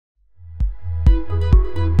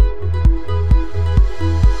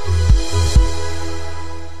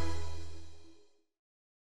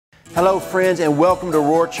Hello friends, and welcome to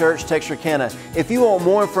Roar Church, Texarkana. If you want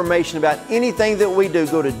more information about anything that we do,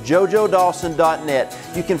 go to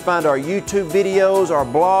jojodawson.net. You can find our YouTube videos, our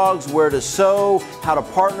blogs, where to sow, how to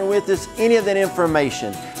partner with us, any of that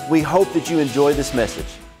information. We hope that you enjoy this message.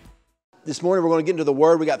 This morning we're going to get into the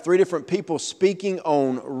Word. We got 3 different people speaking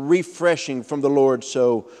on refreshing from the Lord.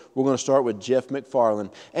 So we're going to start with Jeff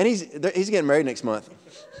McFarland. And he's getting married next month.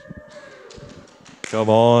 Come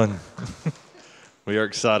on. We are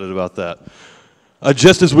excited about that.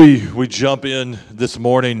 Just as we jump in this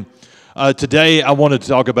morning, today I want to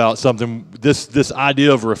talk about something. This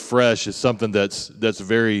idea of refresh is something that's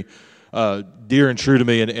very dear and true to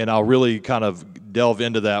me, and I'll really kind of delve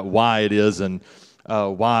into that, why it is, and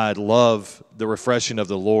why I love the refreshing of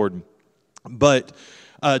the Lord. But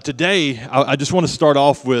today I just want to start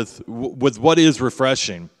off with what is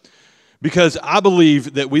refreshing. Because I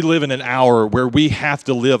believe that we live in an hour where we have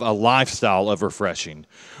to live a lifestyle of refreshing.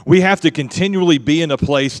 We have to continually be in a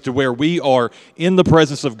place to where we are in the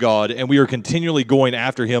presence of God and we are continually going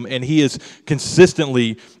after Him, and He is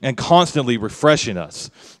consistently and constantly refreshing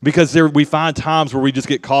us. Because we find times where we just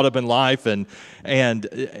get caught up in life, and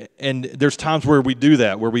there's times where we do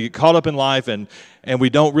that, where we get caught up in life and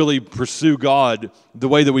we don't really pursue God the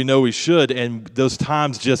way that we know we should, and those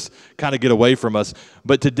times just kind of get away from us.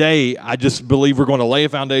 But today, I just believe we're going to lay a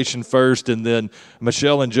foundation first, and then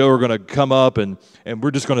Michelle and Joe are going to come up, and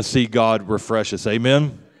we're just going to see God refresh us.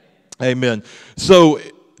 Amen? Amen. So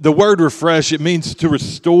the word refresh, it means to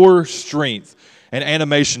restore strength and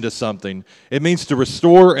animation to something. It means to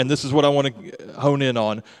restore, and this is what I want to hone in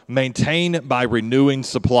on, maintain by renewing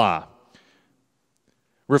supply.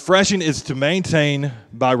 Refreshing is to maintain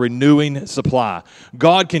by renewing supply.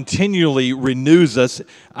 God continually renews us,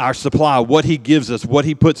 our supply, what He gives us, what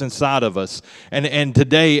He puts inside of us. And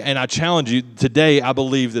today, and I challenge you, today I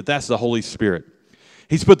believe that that's the Holy Spirit.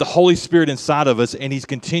 He's put the Holy Spirit inside of us, and He's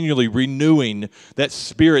continually renewing that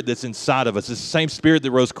Spirit that's inside of us. It's the same Spirit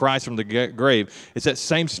that rose Christ from the grave. It's that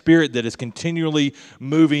same Spirit that is continually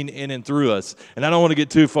moving in and through us. And I don't want to get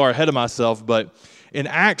too far ahead of myself, but in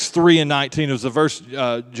Acts 3:19, it was a verse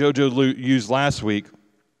Jojo used last week.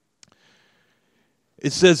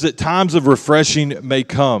 It says that times of refreshing may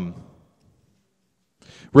come.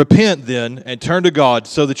 Repent then and turn to God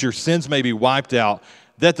so that your sins may be wiped out,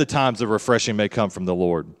 that the times of refreshing may come from the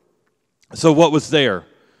Lord. So what was there?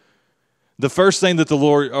 The first thing that the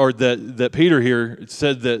Lord, or that Peter here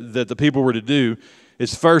said that the people were to do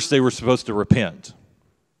is first they were supposed to repent,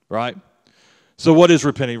 right? So what is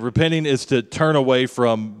repenting? Repenting is to turn away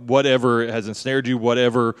from whatever has ensnared you,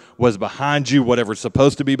 whatever was behind you, whatever's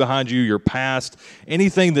supposed to be behind you, your past,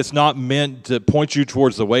 anything that's not meant to point you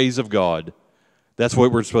towards the ways of God. That's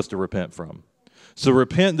what we're supposed to repent from. So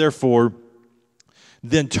repent, therefore,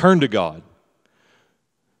 then turn to God.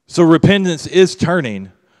 So repentance is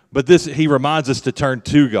turning, but He reminds us to turn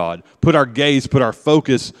to God, put our gaze, put our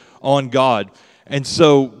focus on God. And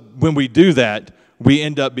so when we do that, we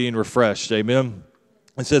end up being refreshed. Amen?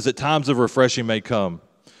 It says that times of refreshing may come.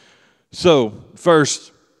 So,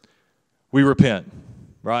 first, we repent,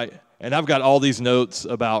 right? And I've got all these notes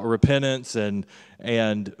about repentance and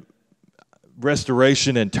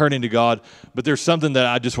restoration and turning to God, but there's something that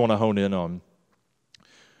I just want to hone in on.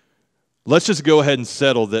 Let's just go ahead and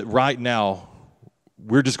settle that right now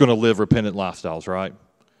we're just going to live repentant lifestyles, right?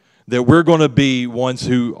 That we're going to be ones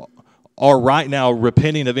who are right now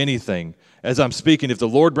repenting of anything. As I'm speaking, if the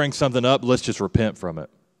Lord brings something up, let's just repent from it,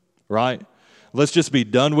 right? Let's just be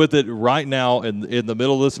done with it right now in the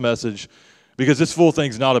middle of this message, because this full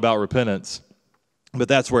thing's not about repentance, but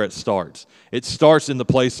that's where it starts. It starts in the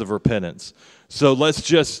place of repentance. So let's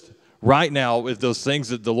just, right now, with those things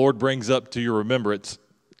that the Lord brings up to your remembrance,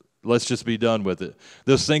 let's just be done with it.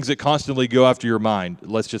 Those things that constantly go after your mind,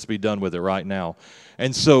 let's just be done with it right now.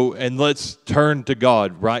 And let's turn to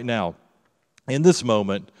God right now. In this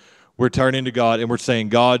moment, we're turning to God and we're saying,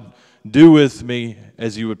 God, do with me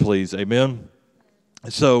as you would please. Amen?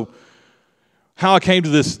 So how I came to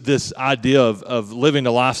this idea of living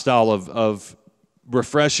a lifestyle of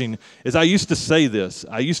refreshing is I used to say this.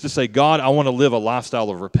 I used to say, God, I want to live a lifestyle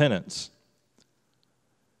of repentance.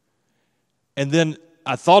 And then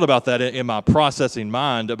I thought about that in my processing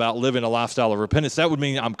mind about living a lifestyle of repentance. That would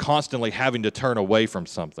mean I'm constantly having to turn away from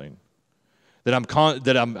something. That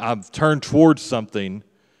I've turned towards something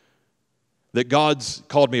that God's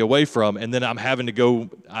called me away from, and then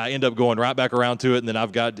I end up going right back around to it, and then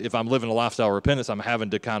if I'm living a lifestyle of repentance, I'm having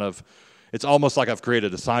to it's almost like I've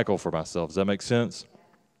created a cycle for myself. Does that make sense?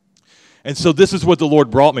 And so this is what the Lord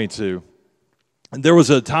brought me to. And there was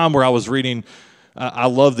a time where I was reading, I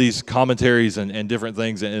love these commentaries and different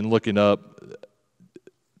things and looking up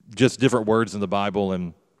just different words in the Bible.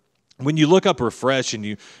 And when you look up refresh and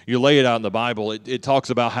you lay it out in the Bible, it talks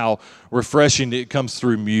about how refreshing, it comes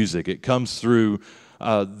through music. It comes through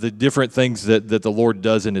the different things that the Lord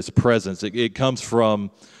does in his presence. It comes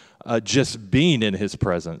from just being in his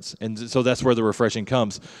presence. And so that's where the refreshing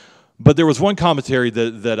comes. But there was one commentary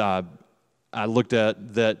that I looked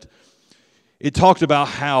at that it talked about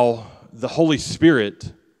how the Holy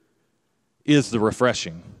Spirit is the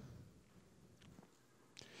refreshing.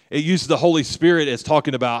 It used the Holy Spirit as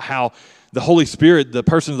talking about how the Holy Spirit, the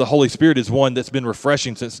person of the Holy Spirit, is one that's been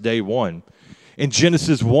refreshing since day one. In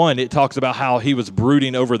Genesis 1, it talks about how he was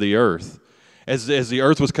brooding over the earth. As the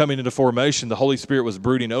earth was coming into formation, the Holy Spirit was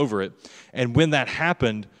brooding over it. And when that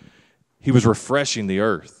happened, he was refreshing the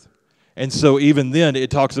earth. And so even then,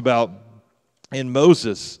 it talks about in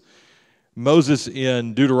Moses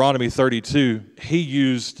in Deuteronomy 32, he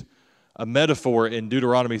used a metaphor in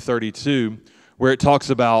Deuteronomy 32 where it talks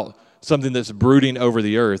about something that's brooding over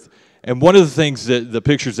the earth. And one of the things that the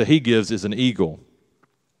pictures that he gives is an eagle.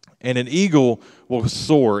 And an eagle will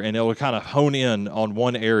soar, and it will kind of hone in on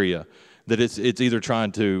one area that it's either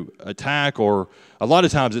trying to attack, or a lot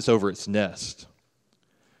of times it's over its nest.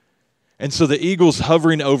 And so the eagle's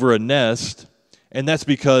hovering over a nest, and that's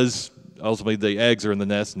because ultimately the eggs are in the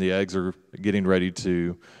nest, and the eggs are getting ready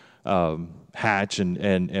to hatch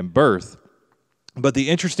and birth. But the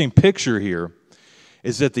interesting picture here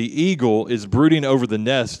is that the eagle is brooding over the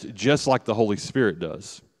nest just like the Holy Spirit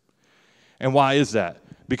does. And why is that?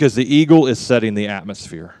 Because the eagle is setting the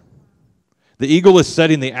atmosphere. The eagle is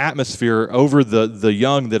setting the atmosphere over the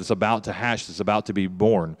young that is about to hatch, that's about to be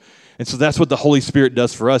born. And so that's what the Holy Spirit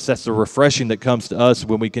does for us. That's the refreshing that comes to us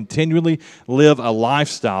when we continually live a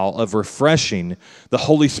lifestyle of refreshing. The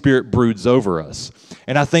Holy Spirit broods over us.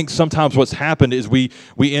 And I think sometimes what's happened is we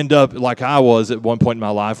end up like I was at one point in my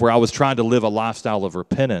life, where I was trying to live a lifestyle of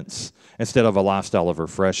repentance instead of a lifestyle of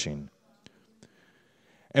refreshing.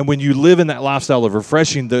 And when you live in that lifestyle of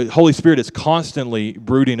refreshing, the Holy Spirit is constantly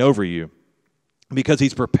brooding over you, because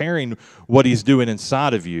he's preparing what he's doing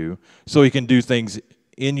inside of you so he can do things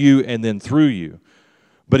in you and then through you.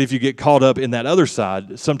 But if you get caught up in that other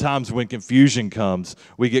side, sometimes when confusion comes,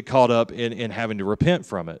 we get caught up in having to repent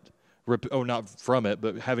from it. Not from it,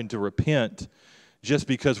 but having to repent just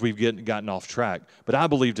because we've gotten off track. But I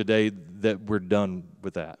believe today that we're done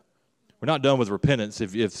with that. We're not done with repentance.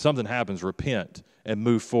 If something happens, repent and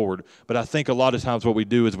move forward. But I think a lot of times what we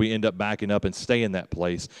do is we end up backing up and stay in that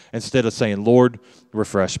place instead of saying, Lord,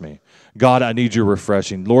 refresh me. God, I need your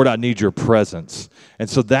refreshing. Lord, I need your presence. And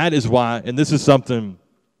so that is why, and this is something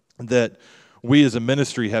that we as a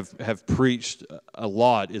ministry have preached a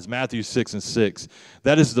lot, is Matthew 6:6.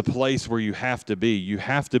 That is the place where you have to be. You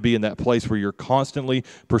have to be in that place where you're constantly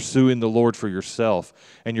pursuing the Lord for yourself,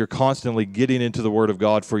 and you're constantly getting into the Word of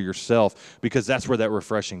God for yourself, because that's where that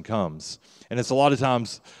refreshing comes. And it's a lot of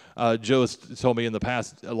times, Joe has told me in the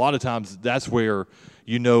past, a lot of times that's where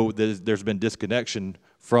you know that there's been disconnection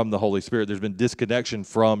from the Holy Spirit. There's been disconnection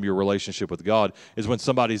from your relationship with God, is when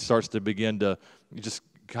somebody starts to begin to just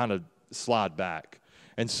kind of slide back.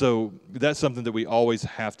 And so that's something that we always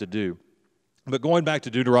have to do. But going back to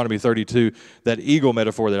Deuteronomy 32, that eagle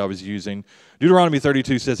metaphor that I was using, Deuteronomy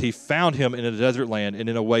 32 says he found him in a desert land and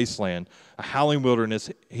in a wasteland, a howling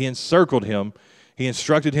wilderness. He encircled him. He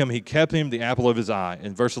instructed him. He kept him the apple of his eye.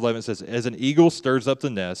 In verse 11 it says, as an eagle stirs up the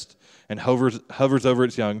nest and hovers over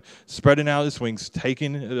its young, spreading out its wings,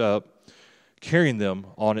 taking it up, carrying them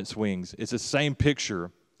on its wings. It's the same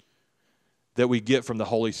picture that we get from the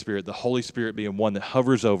Holy Spirit. The Holy Spirit being one that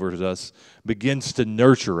hovers over us, begins to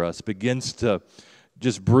nurture us, begins to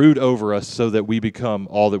just brood over us so that we become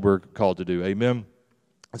all that we're called to do. Amen?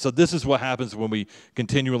 And so this is what happens when we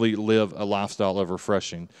continually live a lifestyle of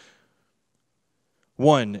refreshing.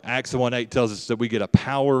 Acts 1:8 tells us that we get a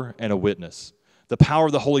power and a witness. The power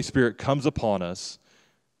of the Holy Spirit comes upon us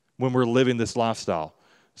when we're living this lifestyle.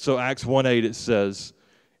 So Acts 1:8 it says,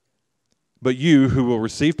 but you who will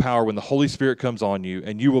receive power when the Holy Spirit comes on you,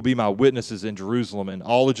 and you will be my witnesses in Jerusalem and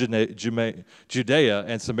all of Judea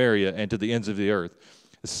and Samaria and to the ends of the earth.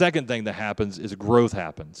 The second thing that happens is growth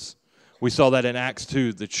happens. We saw that in Acts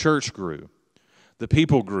 2. The church grew. The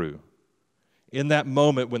people grew. In that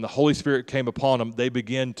moment when the Holy Spirit came upon them, they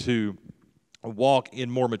began to walk in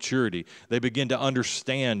more maturity. They begin to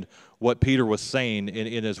understand what Peter was saying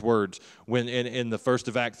in his words. When in the first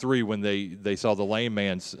of Act 3, when they saw the lame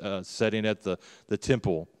man sitting at the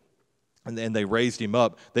temple, and they raised him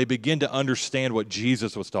up, they begin to understand what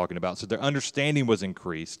Jesus was talking about. So their understanding was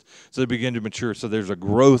increased. So they begin to mature. So there's a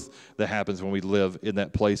growth that happens when we live in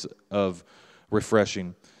that place of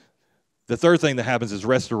refreshing. The third thing that happens is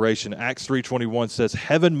restoration. Acts 3:21 says,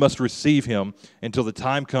 heaven must receive him until the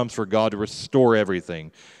time comes for God to restore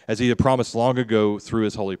everything, as he had promised long ago through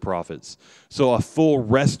his holy prophets. So a full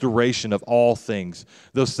restoration of all things.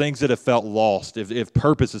 Those things that have felt lost, if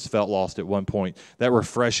purpose has felt lost at one point, that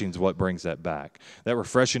refreshing is what brings that back. That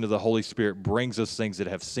refreshing of the Holy Spirit brings those things that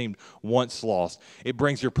have seemed once lost. It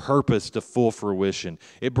brings your purpose to full fruition.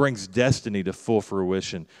 It brings destiny to full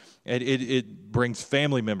fruition. And it brings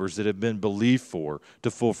family members that have been believed for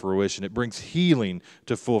to full fruition. It brings healing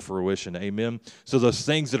to full fruition. Amen? So those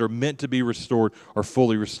things that are meant to be restored are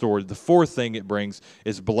fully restored. The fourth thing it brings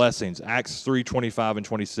is blessings. Acts 3:25 and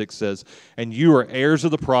 26 says, and you are heirs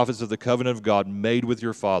of the prophets of the covenant of God made with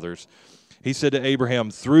your fathers. He said to Abraham,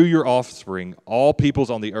 through your offspring, all peoples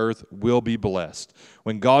on the earth will be blessed.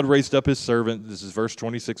 When God raised up his servant, this is verse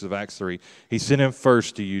 26 of Acts 3, he sent him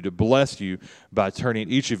first to you to bless you by turning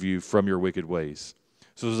each of you from your wicked ways.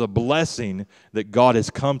 So there's a blessing that God has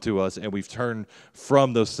come to us, and we've turned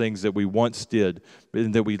from those things that we once did,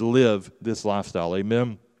 and that we live this lifestyle.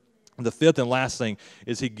 Amen? The fifth and last thing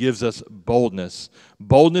is he gives us boldness.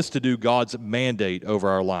 Boldness to do God's mandate over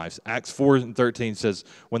our lives. Acts 4:13 says,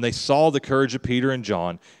 when they saw the courage of Peter and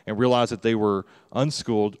John and realized that they were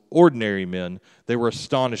unschooled, ordinary men, they were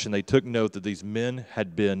astonished, and they took note that these men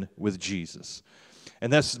had been with Jesus.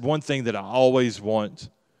 And that's one thing that I always want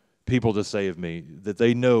people to say of me, that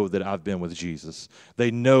they know that I've been with Jesus. They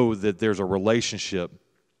know that there's a relationship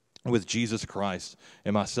with Jesus Christ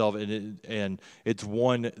and myself, and it's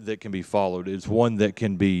one that can be followed. It's one that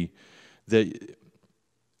can be, that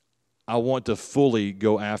I want to fully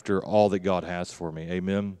go after all that God has for me.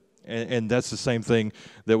 Amen? And that's the same thing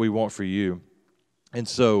that we want for you. And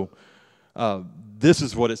so this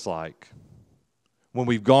is what it's like. When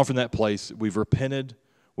we've gone from that place, we've repented,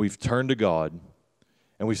 we've turned to God,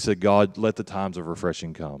 and we've said, God, let the times of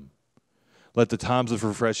refreshing come. Let the times of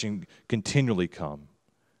refreshing continually come.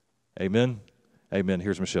 Amen? Amen.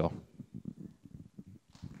 Here's Michelle.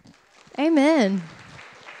 Amen.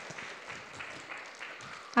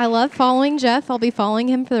 I love following Jeff. I'll be following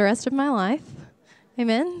him for the rest of my life.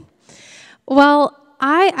 Amen. Well,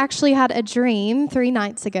 I actually had a dream 3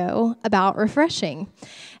 nights ago about refreshing.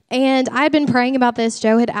 And I had been praying about this.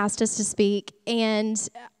 Joe had asked us to speak. And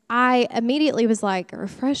I immediately was like,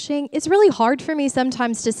 refreshing? It's really hard for me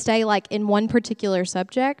sometimes to stay like in one particular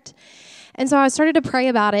subject. And so I started to pray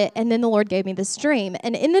about it, and then the Lord gave me this dream.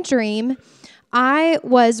 And in the dream, I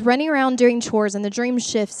was running around doing chores, and the dream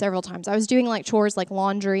shifts several times. I was doing like chores like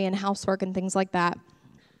laundry and housework and things like that.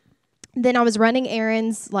 Then I was running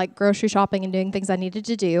errands like grocery shopping and doing things I needed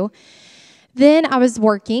to do. Then I was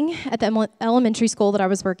working at the elementary school that I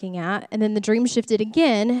was working at, and then the dream shifted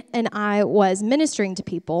again, and I was ministering to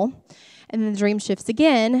people. And then the dream shifts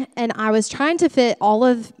again, and I was trying to fit all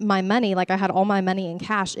of my money, like I had all my money in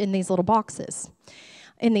cash in these little boxes,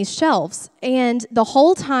 in these shelves. And the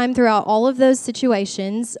whole time throughout all of those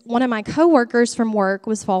situations, one of my coworkers from work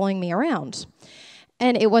was following me around.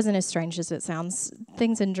 And it wasn't as strange as it sounds.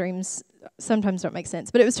 Things in dreams sometimes don't make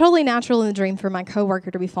sense. But it was totally natural in the dream for my coworker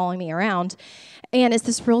to be following me around. And it's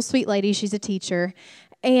this real sweet lady. She's a teacher.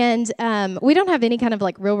 And we don't have any kind of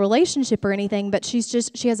like real relationship or anything, but she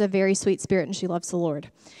has a very sweet spirit and she loves the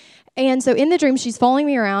Lord. And so in the dream, she's following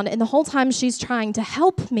me around, and the whole time she's trying to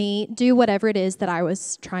help me do whatever it is that I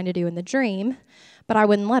was trying to do in the dream, but I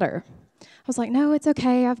wouldn't let her. I was like, no, it's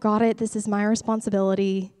okay. I've got it. This is my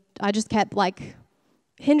responsibility. I just kept like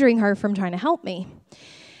hindering her from trying to help me.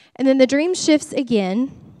 And then the dream shifts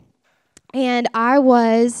again, and I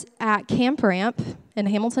was at Camp Ramp in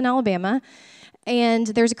Hamilton, Alabama. And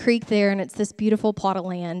there's a creek there, and it's this beautiful plot of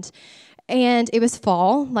land. And it was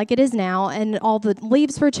fall, like it is now, and all the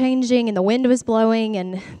leaves were changing, and the wind was blowing,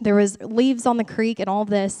 and there was leaves on the creek and all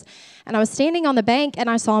this. And I was standing on the bank, and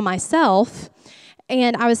I saw myself,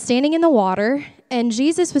 and I was standing in the water, and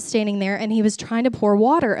Jesus was standing there, and he was trying to pour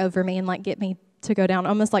water over me and like get me to go down,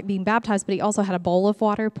 almost like being baptized, but he also had a bowl of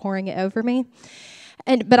water pouring it over me.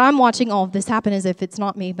 But I'm watching all of this happen as if it's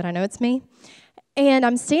not me, but I know it's me. And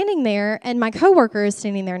I'm standing there, and my coworker is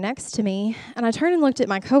standing there next to me, and I turned and looked at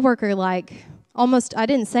my coworker like almost, I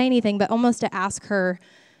didn't say anything, but almost to ask her,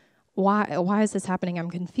 why is this happening?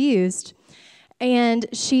 I'm confused. And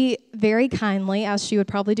she very kindly, as she would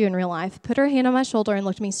probably do in real life, put her hand on my shoulder and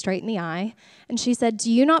looked me straight in the eye, and she said,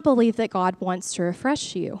 do you not believe that God wants to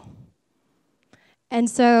refresh you? And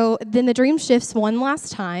so then the dream shifts one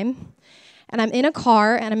last time, and I'm in a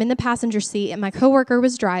car, and I'm in the passenger seat, and my coworker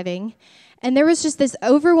was driving. And there was just this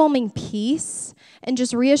overwhelming peace and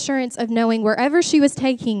just reassurance of knowing wherever she was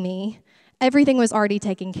taking me, everything was already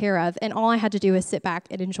taken care of, and all I had to do was sit back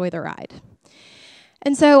and enjoy the ride.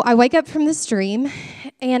 And so I wake up from this dream,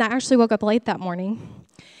 and I actually woke up late that morning.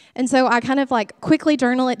 And so I kind of like quickly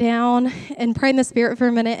journal it down and pray in the Spirit for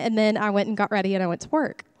a minute, and then I went and got ready and I went to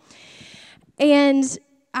work. And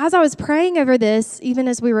as I was praying over this, even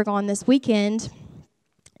as we were gone this weekend,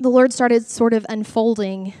 the Lord started sort of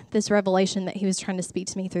unfolding this revelation that he was trying to speak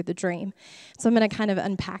to me through the dream. So I'm going to kind of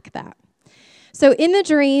unpack that. So in the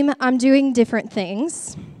dream, I'm doing different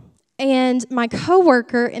things. And my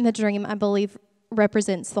coworker in the dream, I believe,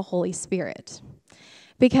 represents the Holy Spirit,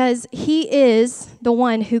 because he is the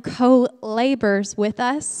one who co-labors with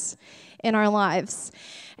us in our lives.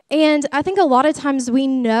 And I think a lot of times we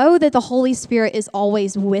know that the Holy Spirit is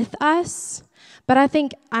always with us, but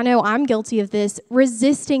I know I'm guilty of this,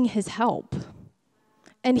 resisting his help.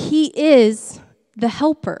 And he is the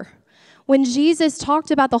helper. When Jesus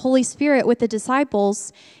talked about the Holy Spirit with the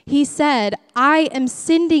disciples, he said, I am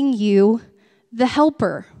sending you the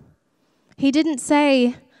helper. He didn't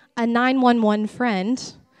say a 911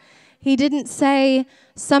 friend. He didn't say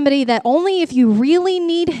somebody that only if you really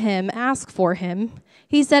need him, ask for him.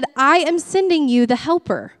 He said, I am sending you the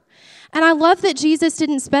helper. And I love that Jesus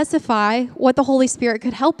didn't specify what the Holy Spirit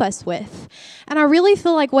could help us with. And I really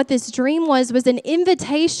feel like what this dream was an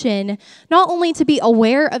invitation not only to be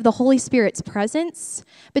aware of the Holy Spirit's presence,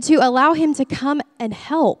 but to allow him to come and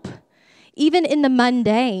help, even in the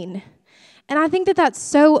mundane. And I think that that's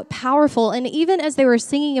so powerful. And even as they were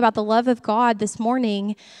singing about the love of God this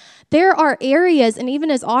morning, there are areas, and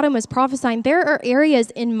even as Autumn was prophesying, there are areas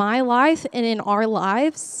in my life and in our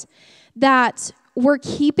lives that we're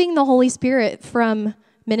keeping the Holy Spirit from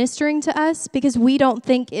ministering to us because we don't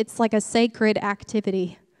think it's like a sacred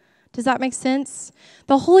activity. Does that make sense?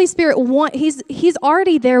 The Holy Spirit, he's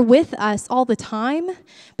already there with us all the time,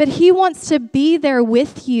 but he wants to be there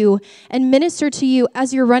with you and minister to you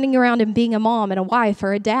as you're running around and being a mom and a wife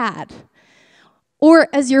or a dad, or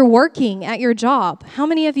as you're working at your job. How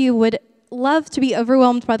many of you would love to be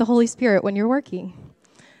overwhelmed by the Holy Spirit when you're working?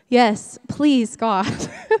 Yes, please, God.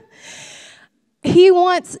 He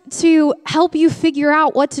wants to help you figure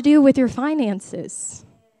out what to do with your finances.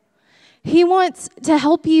 He wants to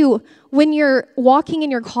help you when you're walking in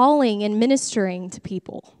your calling and ministering to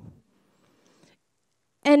people.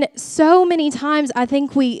 And so many times I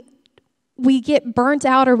think we get burnt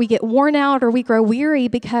out, or we get worn out, or we grow weary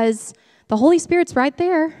because the Holy Spirit's right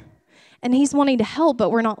there and he's wanting to help, but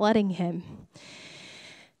we're not letting him.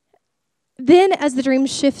 Then as the dream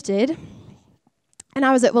shifted, and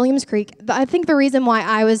I was at Williams Creek, I think the reason why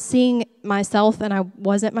I was seeing myself, and I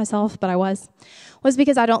wasn't myself, but I was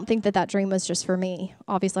because I don't think that dream was just for me.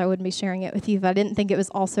 Obviously, I wouldn't be sharing it with you, but I didn't think it was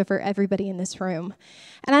also for everybody in this room.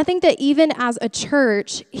 And I think that even as a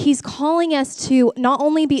church, he's calling us to not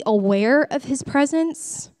only be aware of his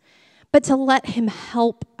presence, but to let him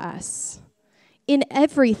help us in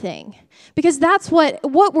everything. Because that's what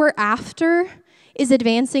we're after is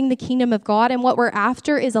advancing the kingdom of God, and what we're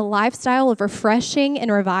after is a lifestyle of refreshing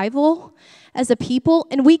and revival as a people,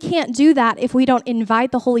 and we can't do that if we don't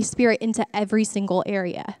invite the Holy Spirit into every single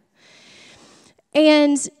area.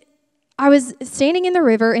 And I was standing in the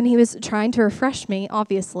river, and he was trying to refresh me,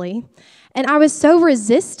 obviously, and I was so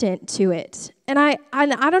resistant to it. And I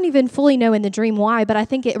don't even fully know in the dream why, but I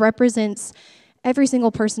think it represents every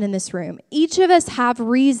single person in this room. Each of us have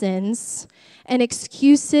reasons and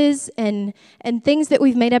excuses and things that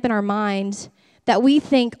we've made up in our mind that we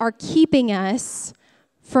think are keeping us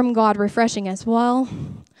from God refreshing us. Well,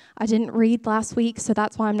 I didn't read last week, so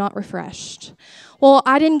that's why I'm not refreshed. Well,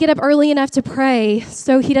 I didn't get up early enough to pray,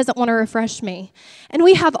 so he doesn't want to refresh me. And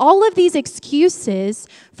we have all of these excuses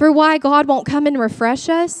for why God won't come and refresh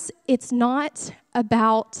us. It's not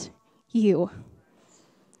about you.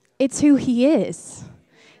 It's who he is.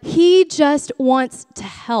 He just wants to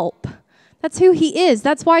help. That's who he is.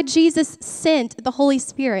 That's why Jesus sent the Holy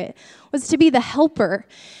Spirit, was to be the helper.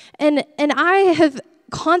 And I have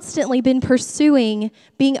constantly been pursuing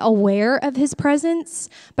being aware of his presence,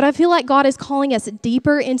 but I feel like God is calling us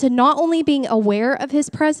deeper into not only being aware of his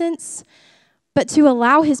presence, but to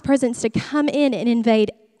allow his presence to come in and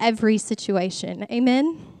invade every situation.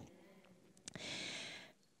 Amen?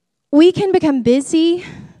 We can become busy,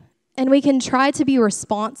 and we can try to be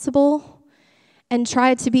responsible and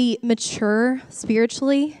try to be mature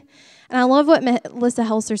spiritually. And I love what Melissa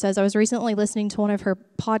Helser says. I was recently listening to one of her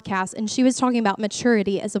podcasts, and she was talking about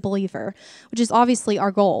maturity as a believer, which is obviously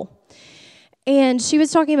our goal. And she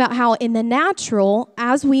was talking about how in the natural,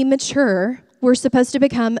 as we mature, we're supposed to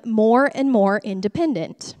become more and more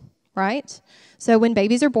independent, right? So when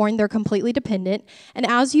babies are born, they're completely dependent. And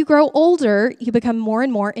as you grow older, you become more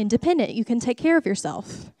and more independent. You can take care of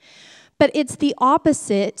yourself. But it's the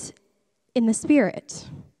opposite in the Spirit.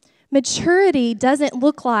 Maturity doesn't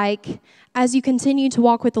look like as you continue to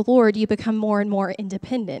walk with the Lord, you become more and more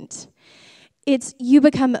independent. It's you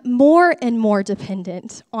become more and more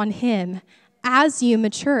dependent on Him as you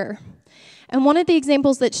mature. And one of the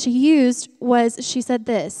examples that she used was, she said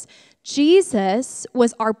this, Jesus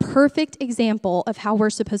was our perfect example of how we're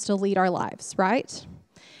supposed to lead our lives, right?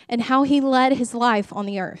 And how He led His life on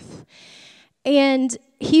the earth. And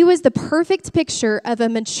He was the perfect picture of a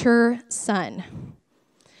mature son.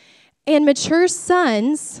 And mature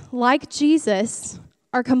sons, like Jesus,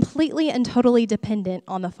 are completely and totally dependent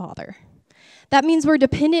on the Father. That means we're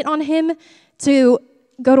dependent on Him to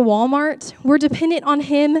go to Walmart. We're dependent on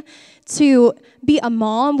Him to be a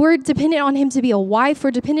mom. We're dependent on Him to be a wife.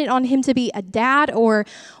 We're dependent on Him to be a dad or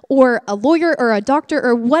a lawyer or a doctor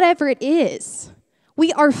or whatever it is.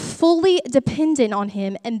 We are fully dependent on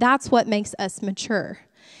Him, and that's what makes us mature.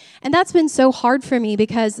 And that's been so hard for me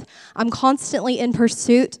because I'm constantly in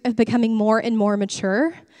pursuit of becoming more and more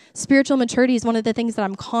mature. Spiritual maturity is one of the things that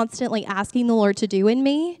I'm constantly asking the Lord to do in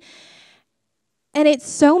me. And it's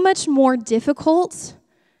so much more difficult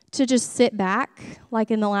to just sit back,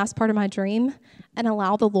 like in the last part of my dream, and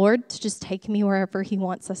allow the Lord to just take me wherever He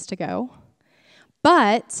wants us to go.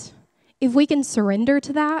 But if we can surrender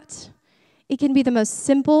to that, it can be the most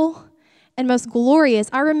simple and most glorious.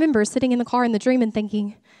 I remember sitting in the car in the dream and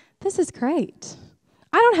thinking, this is great.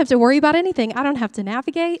 I don't have to worry about anything. I don't have to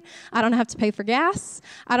navigate. I don't have to pay for gas.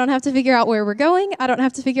 I don't have to figure out where we're going. I don't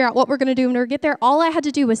have to figure out what we're going to do when we get there. All I had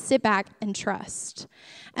to do was sit back and trust.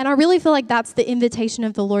 And I really feel like that's the invitation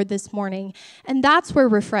of the Lord this morning. And that's where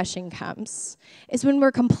refreshing comes, is when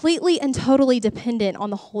we're completely and totally dependent on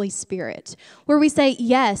the Holy Spirit, where we say,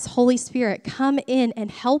 yes, Holy Spirit, come in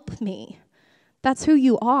and help me. That's who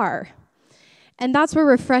you are. And that's where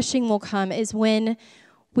refreshing will come, is when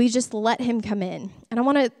we just let Him come in. And I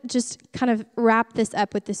want to just kind of wrap this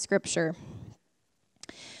up with this scripture.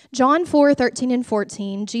 John 4:13 and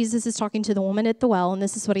 14, Jesus is talking to the woman at the well, and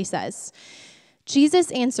this is what He says.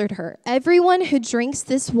 Jesus answered her, everyone who drinks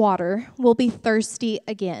this water will be thirsty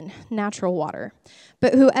again, natural water.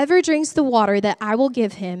 But whoever drinks the water that I will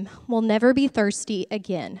give him will never be thirsty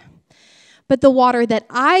again. But the water that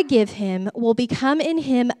I give him will become in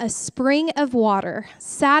him a spring of water,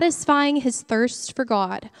 satisfying his thirst for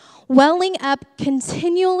God, welling up,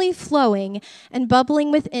 continually flowing and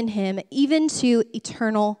bubbling within him, even to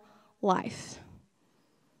eternal life.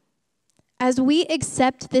 As we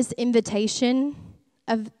accept this invitation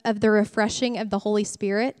of the refreshing of the Holy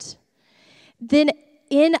Spirit, then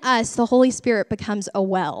in us the Holy Spirit becomes a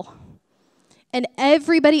well. And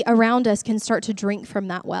everybody around us can start to drink from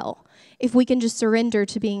that well if we can just surrender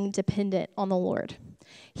to being dependent on the Lord.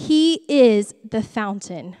 He is the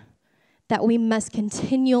fountain that we must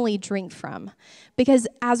continually drink from, because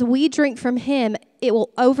as we drink from Him, it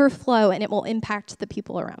will overflow and it will impact the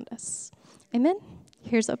people around us. Amen?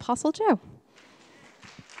 Here's Apostle Joe.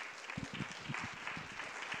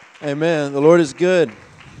 Amen. The Lord is good.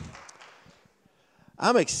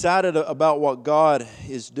 I'm excited about what God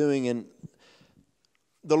is doing, and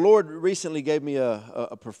the Lord recently gave me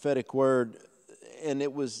a prophetic word, and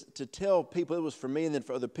it was to tell people, it was for me and then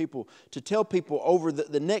for other people, to tell people over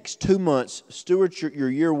the next 2 months, steward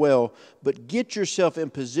your year well, but get yourself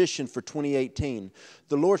in position for 2018.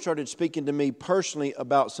 The Lord started speaking to me personally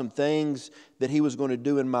about some things that He was going to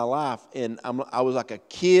do in my life, and I was like a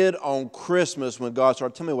kid on Christmas when God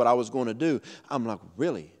started telling me what I was going to do. I'm like,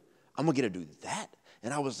 really? I'm going to get to do that?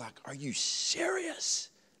 And I was like, are you serious?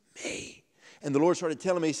 Me? And the Lord started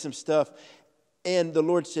telling me some stuff, and the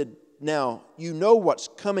Lord said, now, you know what's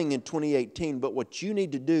coming in 2018, but what you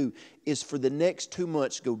need to do is for the next 2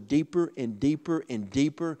 months go deeper and deeper and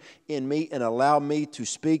deeper in me and allow me to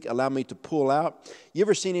speak, allow me to pull out. You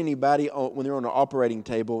ever seen anybody when they're on an operating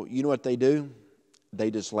table, you know what they do?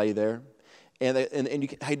 They just lay there. And you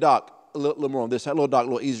can, hey, Doc, a little more on this. Little Doc, a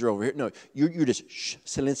little easier over here. No, you're just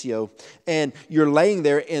silencio. And you're laying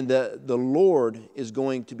there, and the Lord is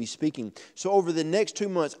going to be speaking. So over the next 2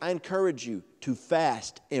 months, I encourage you to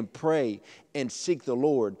fast and pray and seek the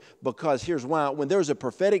Lord, because here's why. When there's a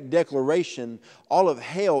prophetic declaration, all of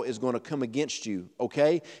hell is going to come against you,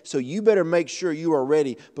 okay? So you better make sure you are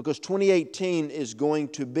ready, because 2018 is going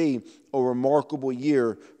to be a remarkable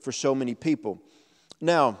year for so many people.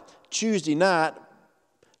 Now,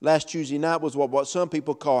 last Tuesday night was what some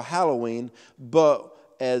people call Halloween, but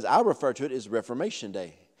as I refer to it, is Reformation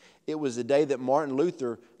Day. It was the day that Martin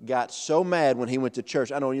Luther got so mad when he went to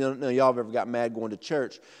church. I don't know y'all have ever got mad going to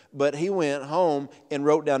church, but he went home and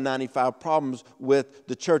wrote down 95 problems with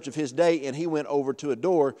the church of his day, and he went over to a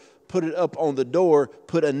door, put it up on the door,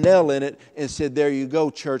 put a nail in it, and said, there you go,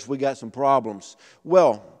 church, we got some problems.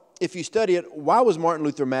 Well, if you study it, why was Martin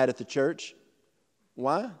Luther mad at the church?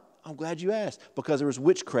 Why? I'm glad you asked. Because there was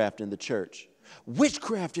witchcraft in the church.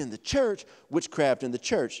 Witchcraft in the church, witchcraft in the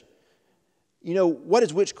church. You know, what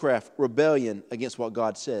is witchcraft? Rebellion against what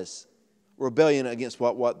God says. Rebellion against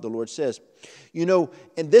what the Lord says. You know,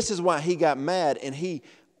 and this is why he got mad, and he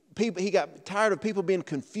got tired of people being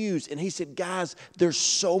confused, and he said, guys, there's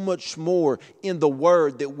so much more in the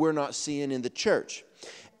Word that we're not seeing in the church.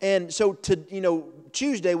 And so,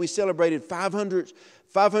 Tuesday we celebrated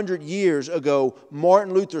 500 years ago,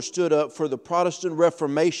 Martin Luther stood up for the Protestant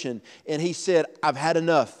Reformation, and he said, I've had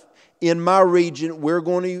enough. In my region, we're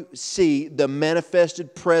going to see the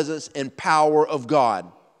manifested presence and power of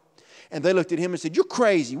God. And they looked at him and said, you're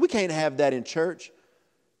crazy. We can't have that in church.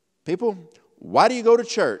 People, why do you go to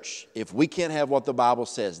church if we can't have what the Bible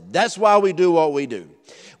says? That's why we do what we do.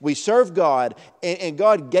 We serve God, and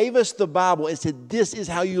God gave us the Bible and said, this is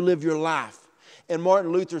how you live your life. And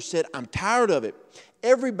Martin Luther said, I'm tired of it.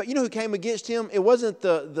 Everybody, you know who came against him? It wasn't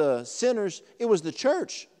the sinners, it was the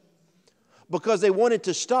church. Because they wanted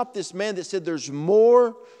to stop this man that said there's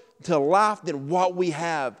more to life than what we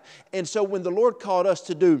have. And so when the Lord called us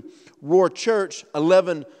to do Roar Church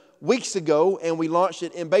 11 weeks ago, and we launched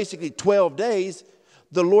it in basically 12 days,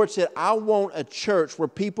 the Lord said, I want a church where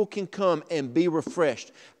people can come and be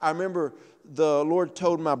refreshed. I remember the Lord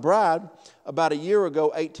told my bride about a year ago,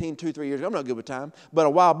 3 years ago, I'm not good with time, but a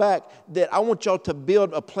while back, that I want y'all to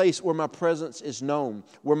build a place where my presence is known,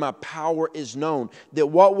 where my power is known, that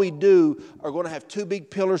what we do are going to have two big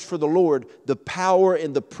pillars for the Lord, the power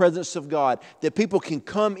and the presence of God, that people can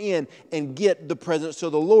come in and get the presence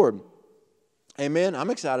of the Lord. Amen. I'm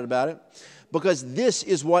excited about it because this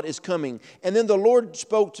is what is coming. And then the Lord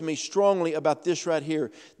spoke to me strongly about this right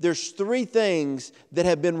here. There's 3 things that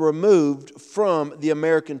have been removed from the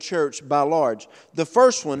American church by large. The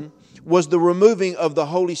first one was the removing of the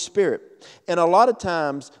Holy Spirit. And a lot of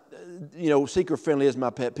times, seeker friendly is my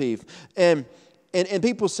pet peeve. And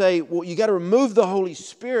people say, well, you got to remove the Holy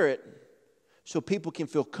Spirit so people can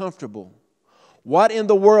feel comfortable. What in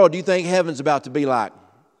the world do you think heaven's about to be like?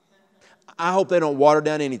 I hope they don't water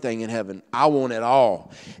down anything in heaven. I want it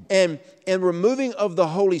all. And removing of the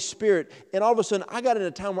Holy Spirit. And all of a sudden, I got in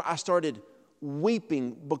a time where I started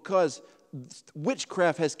weeping because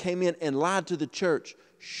witchcraft has came in and lied to the church.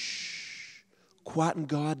 Shh. Quieten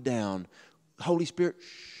God down. Holy Spirit,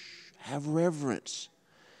 shh. Have reverence.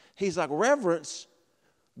 He's like, reverence?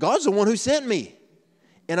 God's the one who sent me.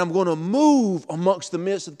 And I'm going to move amongst the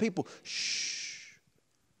midst of the people. Shh.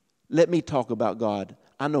 Let me talk about God.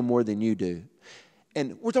 I know more than you do.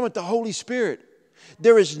 And we're talking about the Holy Spirit.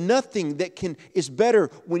 There is nothing that is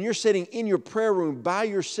better when you're sitting in your prayer room by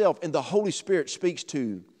yourself and the Holy Spirit speaks to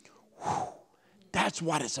you. Whew, that's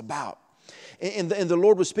what it's about. And the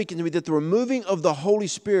Lord was speaking to me that the removing of the Holy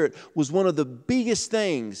Spirit was one of the biggest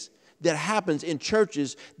things that happens in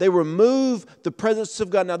churches. They remove the presence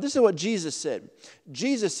of God. Now, this is what Jesus said.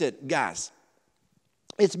 Jesus said, guys,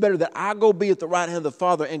 it's better that I go be at the right hand of the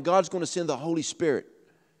Father and God's going to send the Holy Spirit.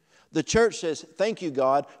 The church says, thank you,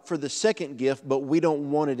 God, for the second gift, but we don't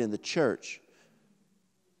want it in the church.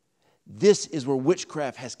 This is where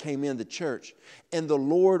witchcraft has came in the church. And the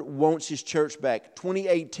Lord wants His church back.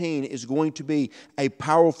 2018 is going to be a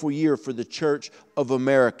powerful year for the Church of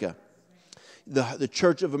America. The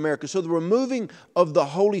Church of America. So the removing of the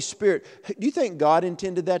Holy Spirit, do you think God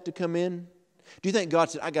intended that to come in? Do you think God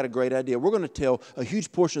said, I got a great idea. We're going to tell a huge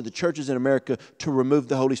portion of the churches in America to remove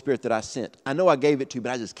the Holy Spirit that I sent. I know I gave it to you,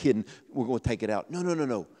 but I was just kidding. We're going to take it out.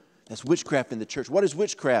 No. That's witchcraft in the church. What is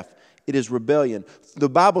witchcraft? It is rebellion. The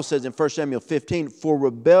Bible says in 1 Samuel 15, for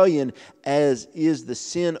rebellion as is the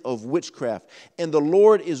sin of witchcraft. And the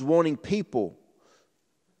Lord is wanting people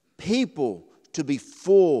to be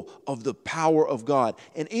full of the power of God.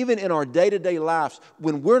 And even in our day-to-day lives,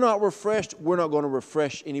 when we're not refreshed, we're not going to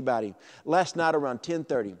refresh anybody. Last night around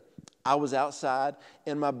 10:30, I was outside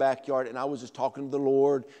in my backyard and I was just talking to the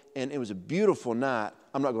Lord, and it was a beautiful night.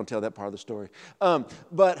 I'm not going to tell that part of the story.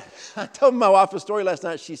 But I told my wife a story last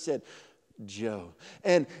night. She said, Joe.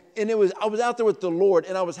 And I was out there with the Lord,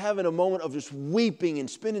 and I was having a moment of just weeping and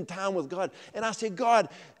spending time with God. And I said, God,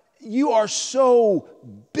 you are so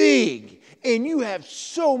big and you have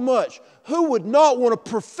so much. Who would not want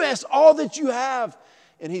to profess all that you have?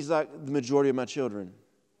 And He's like, the majority of my children.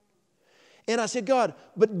 And I said, God,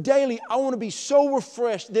 but daily I want to be so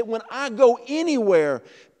refreshed that when I go anywhere,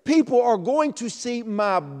 people are going to see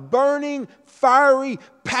my burning, fiery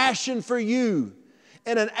passion for you.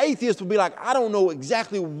 And an atheist will be like, I don't know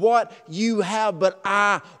exactly what you have, but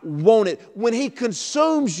I want it. When He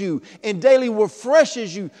consumes you and daily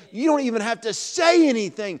refreshes you, you don't even have to say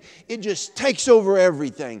anything. It just takes over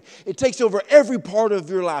everything. It takes over every part of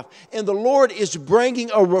your life. And the Lord is bringing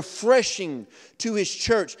a refreshing to His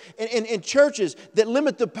church. And churches that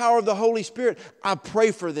limit the power of the Holy Spirit, I pray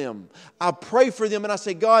for them. I pray for them and I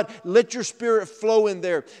say, God, let your Spirit flow in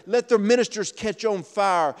there. Let their ministers catch on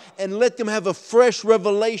fire and let them have a fresh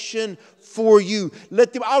revelation for you.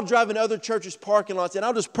 I'll drive in other churches' parking lots and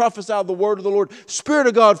I'll just prophesy the word of the Lord. Spirit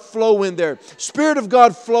of God flow in there. Spirit of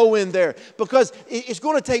God flow in there. Because it's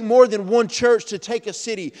going to take more than one church to take a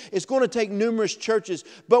city. It's going to take numerous churches.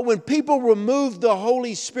 But when people remove the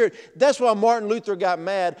Holy Spirit, that's why Martin Luther got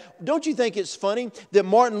mad. Don't you think it's funny that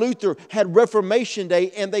Martin Luther had Reformation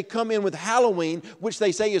Day and they come in with Halloween, which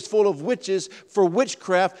they say is full of witches, for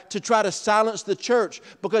witchcraft to try to silence the church?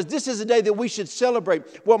 Because this is a day that we should celebrate.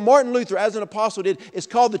 What Martin Luther, as an apostle, did is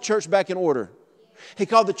called the church back in order. He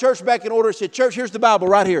called the church back in order and said, church, here's the Bible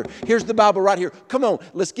right here. Here's the Bible right here. Come on,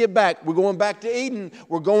 let's get back. We're going back to Eden.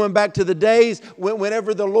 We're going back to the days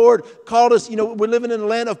whenever the Lord called us. We're living in a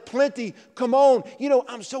land of plenty. Come on.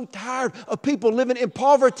 I'm so tired of people living in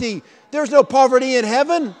poverty. There's no poverty in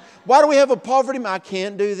heaven. Why do we have a poverty? I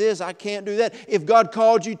can't do this. I can't do that. If God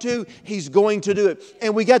called you to, He's going to do it.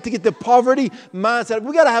 And we got to get the poverty mindset.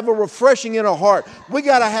 We got to have a refreshing in our heart. We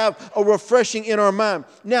got to have a refreshing in our mind.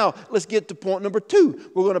 Now, let's get to point number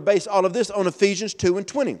 2. We're going to base all of this on Ephesians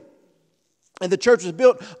 2:20. And the church was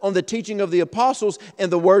built on the teaching of the apostles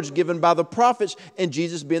and the words given by the prophets, and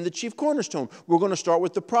Jesus being the chief cornerstone. We're going to start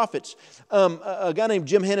with the prophets. A guy named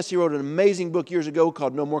Jim Hennessy wrote an amazing book years ago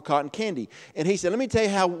called No More Cotton Candy. And he said, let me tell you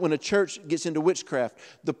how when a church gets into witchcraft,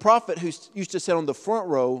 the prophet who used to sit on the front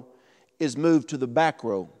row is moved to the back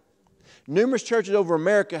row. Numerous churches over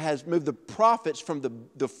America has moved the prophets from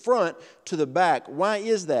the front to the back. Why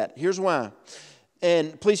is that? Here's why.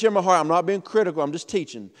 And please hear my heart. I'm not being critical. I'm just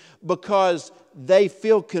teaching. Because they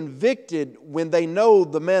feel convicted when they know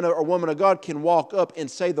the man or woman of God can walk up and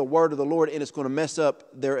say the word of the Lord and it's going to mess up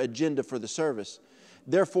their agenda for the service.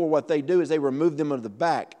 Therefore, what they do is they remove them to the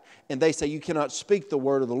back and they say, you cannot speak the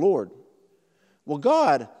word of the Lord. Well,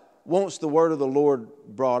 God wants the word of the Lord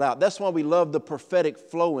brought out. That's why we love the prophetic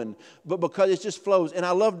flowing, but because it just flows. And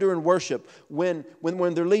I love during worship when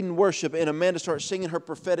they're leading worship and Amanda starts singing her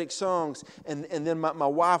prophetic songs and then my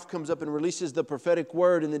wife comes up and releases the prophetic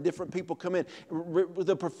word and then different people come in.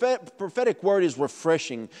 The prophetic word is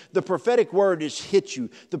refreshing. The prophetic word is hit you.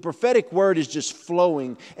 The prophetic word is just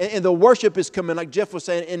flowing. And the worship is coming, like Jeff was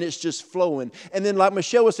saying, and it's just flowing. And then like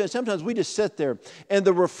Michelle was saying, sometimes we just sit there and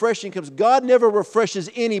the refreshing comes. God never refreshes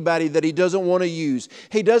anybody that He doesn't want to use.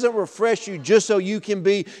 He doesn't refresh you just so you can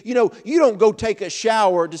be, you don't go take a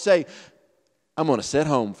shower to say, I'm going to sit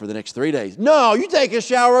home for the next 3 days. No, you take a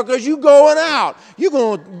shower because you're going out. You're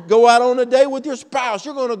going to go out on a date with your spouse.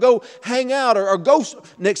 You're going to go hang out or go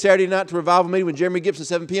next Saturday night to revival meeting with Jeremy Gibson,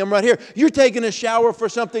 7 p.m. right here. You're taking a shower for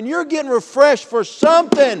something. You're getting refreshed for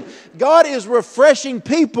something. God is refreshing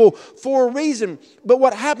people for a reason. But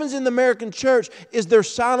what happens in the American church is they're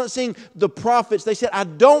silencing the prophets. They said, I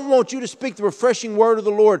don't want you to speak the refreshing word of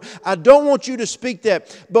the Lord. I don't want you to speak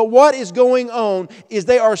that. But what is going on is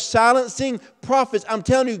they are silencing prophets. I'm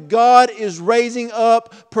telling you, God is raising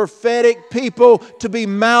up prophetic people to be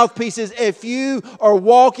mouthpieces. If you are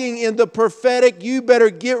walking in the prophetic, you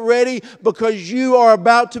better get ready because you are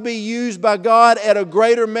about to be used by God at a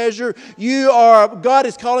greater measure. God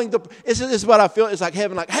is calling this is what I feel. It's like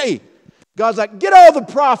heaven, like, hey, God's like, get all the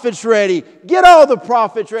prophets ready. Get all the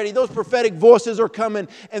prophets ready. Those prophetic voices are coming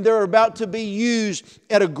and they're about to be used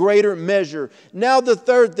at a greater measure. Now the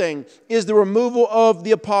third thing is the removal of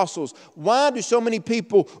the apostles. Why do so many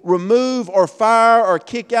people remove or fire or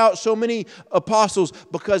kick out so many apostles?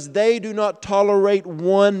 Because they do not tolerate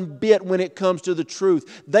one bit when it comes to the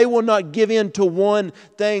truth. They will not give in to one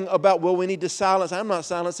thing about, well, we need to silence. I'm not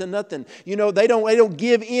silencing nothing. They don't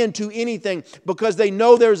give in to anything because they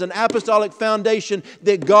know there's an apostolic foundation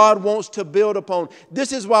that God wants to build upon.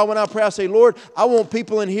 This is why when I pray, I say, Lord, I want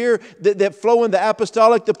people in here that flow in the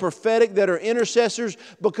apostolic, the prophetic, that are intercessors,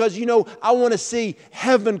 because, I want to see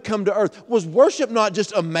heaven come to earth. Was worship not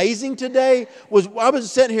just amazing today? I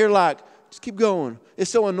was sitting here like, just keep going.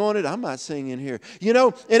 It's so anointed, I might sing in here.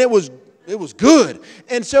 And it was good.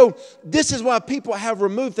 And so this is why people have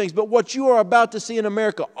removed things. But what you are about to see in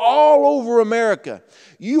America, all over America,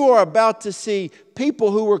 you are about to see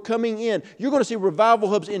people who are coming in. You're going to see revival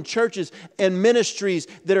hubs in churches and ministries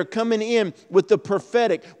that are coming in with the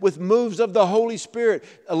prophetic, with moves of the Holy Spirit,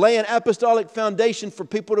 laying apostolic foundation for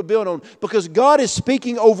people to build on. Because God is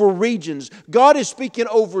speaking over regions. God is speaking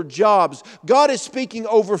over jobs. God is speaking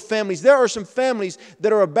over families. There are some families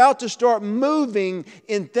that are about to start moving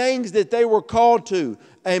in things that they were called to.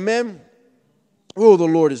 Amen. Oh, the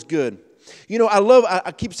Lord is good. You know,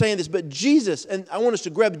 I keep saying this, but Jesus, and I want us to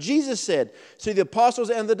grab, Jesus said to the apostles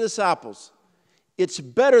and the disciples, it's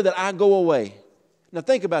better that I go away. Now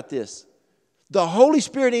think about this. The Holy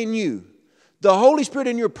Spirit in you, the Holy Spirit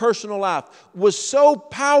in your personal life was so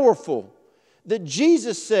powerful that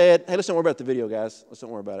Jesus said, hey, let's don't worry about the video, guys. Let's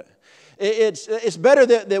don't worry about it. It's better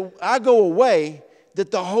that I go away,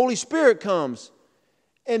 that the Holy Spirit comes.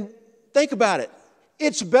 And think about it.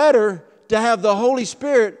 It's better to have the Holy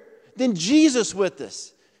Spirit than Jesus with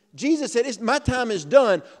us. Jesus said, my time is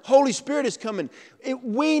done. Holy Spirit is coming.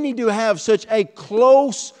 We need to have such a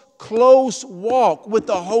close walk with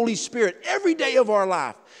the Holy Spirit every day of our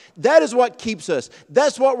life. That is what keeps us.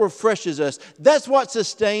 That's what refreshes us. That's what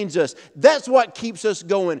sustains us. That's what keeps us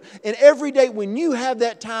going. And every day when you have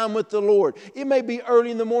that time with the Lord, it may be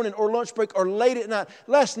early in the morning or lunch break or late at night.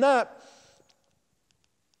 Last night,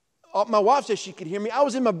 my wife said she could hear me. I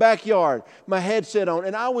was in my backyard, my headset on,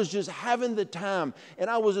 and I was just having the time. And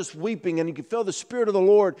I was just weeping, and you could feel the Spirit of the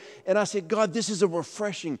Lord. And I said, God, this is a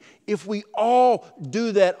refreshing. If we all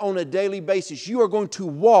do that on a daily basis, you are going to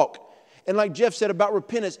walk. And like Jeff said about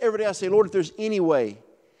repentance, every day I say, Lord, if there's any way,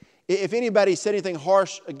 if anybody said anything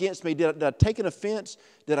harsh against me, did I take an offense?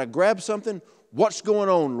 Did I grab something? What's going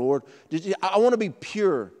on, Lord? I want to be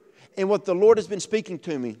pure. And what the Lord has been speaking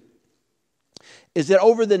to me is that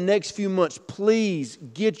over the next few months, please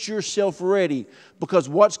get yourself ready, because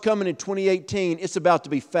what's coming in 2018, it's about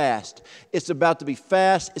to be fast. It's about to be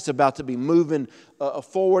fast. It's about to be moving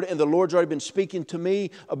forward. And the Lord's already been speaking to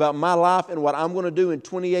me about my life and what I'm going to do in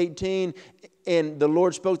 2018. And the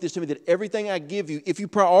Lord spoke this to me, that everything I give you, if you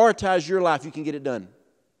prioritize your life, you can get it done.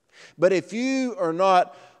 But if you are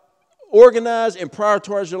not organized and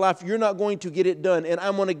prioritize your life, you're not going to get it done. And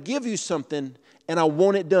I'm going to give you something, and I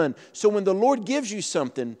want it done. So when the Lord gives you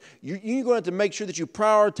something, you're going to have to make sure that you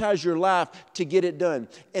prioritize your life to get it done.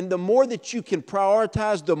 And the more that you can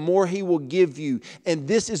prioritize, the more He will give you. And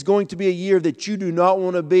this is going to be a year that you do not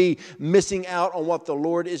want to be missing out on what the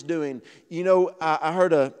Lord is doing. You know, I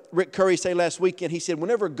heard Rick Curry say last weekend, he said,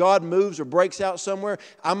 whenever God moves or breaks out somewhere,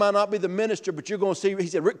 I might not be the minister, but you're going to see, he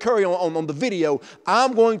said, Rick Curry on the video,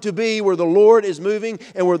 I'm going to be where the Lord is moving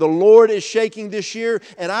and where the Lord is shaking this year.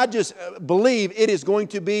 And I just believe it is going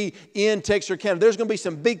to be in Texarkana. There's going to be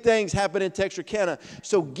some big things happening in Texarkana.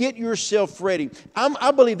 So get yourself ready.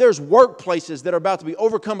 I believe there's workplaces that are about to be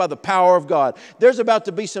overcome by the power of God. There's about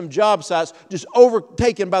to be some job sites just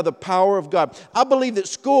overtaken by the power of God. I believe that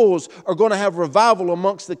schools are going to have revival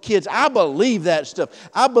amongst the kids. I believe that stuff.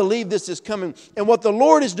 I believe this is coming. And what the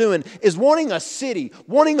Lord is doing is wanting a city,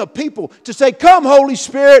 wanting a people to say, come, Holy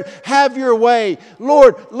Spirit, have your way.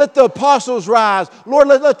 Lord, let the apostles rise. Lord,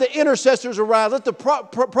 let the intercessors arise. Let the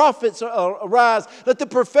prophets arise. Let the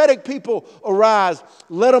prophetic people arise.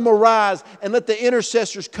 Let them arise, and let the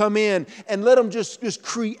intercessors come in, and let them just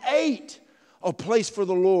create a place for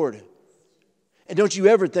the Lord. And don't you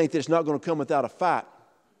ever think that it's not going to come without a fight.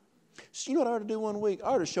 So you know what I ought to do one week? I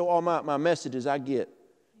ought to show all my messages I get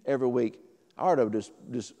every week. I ought to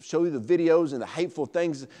just show you the videos and the hateful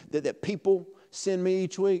things that people send me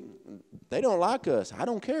each week. They don't like us. I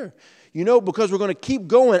don't care. You know, because we're going to keep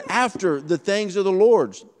going after the things of the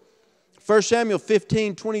Lord's. 1 Samuel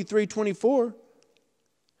 15, 23, 24.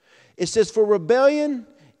 It says, for rebellion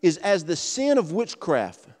is as the sin of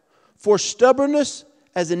witchcraft, for stubbornness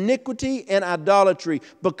as iniquity and idolatry.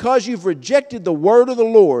 Because you've rejected the word of the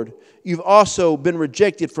Lord, you've also been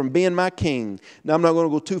rejected from being my king. Now, I'm not going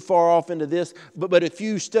to go too far off into this, but if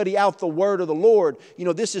you study out the word of the Lord, you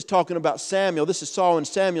know, this is talking about Samuel. This is Saul and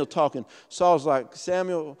Samuel talking. Saul's like,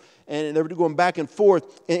 Samuel, and they're going back and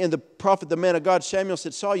forth. And the prophet, the man of God, Samuel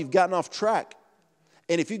said, Saul, you've gotten off track.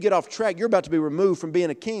 And if you get off track, you're about to be removed from being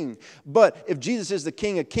a king. But if Jesus is the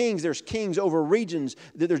King of kings, there's kings over regions.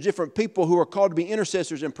 There's different people who are called to be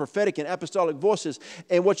intercessors and prophetic and apostolic voices.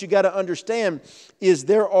 And what you got to understand is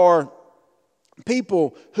there are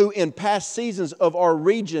people who in past seasons of our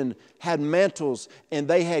region had mantles, and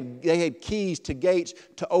they had keys to gates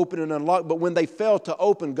to open and unlock. But when they fail to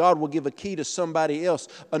open, God will give a key to somebody else,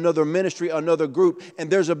 another ministry, another group. And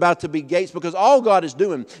there's about to be gates, because all God is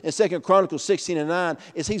doing in 2 Chronicles 16 and 9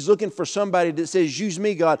 is He's looking for somebody that says, use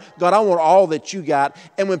me, God. God, I want all that you got.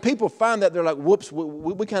 And when people find that, they're like, whoops,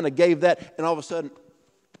 we kind of gave that. And all of a sudden,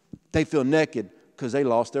 they feel naked, because they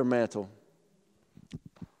lost their mantle.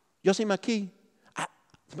 Y'all see my key?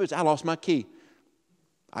 I lost my key.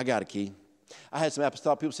 I got a key. I had some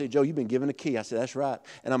apostolic people say, Joe, you've been given a key. I said, that's right.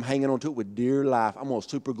 And I'm hanging on to it with dear life. I'm going to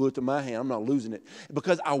super glue it to my hand. I'm not losing it.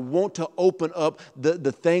 Because I want to open up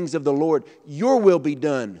the things of the Lord. Your will be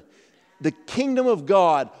done. The kingdom of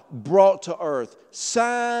God brought to earth.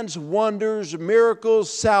 Signs, wonders,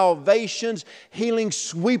 miracles, salvations, healing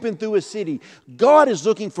sweeping through a city. God is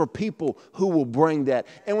looking for people who will bring that.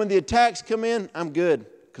 And when the attacks come in, I'm good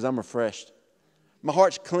because I'm refreshed. My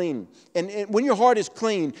heart's clean. And when your heart is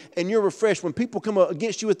clean and you're refreshed, when people come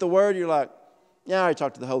against you with the word, you're like, yeah, I already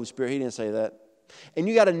talked to the Holy Spirit. He didn't say that. And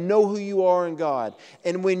you got to know who you are in God.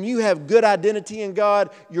 And when you have good identity in God,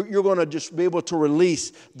 you're going to just be able to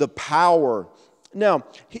release the power. Now,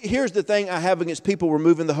 here's the thing I have against people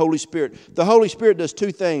removing the Holy Spirit. The Holy Spirit does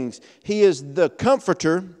two things. He is the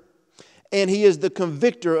comforter, and He is the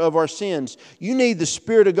convictor of our sins. You need the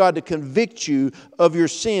Spirit of God to convict you of your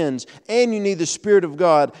sins, and you need the Spirit of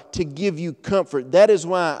God to give you comfort. That is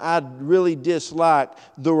why I really dislike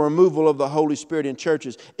the removal of the Holy Spirit in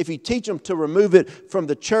churches. If you teach them to remove it from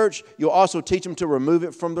the church, you'll also teach them to remove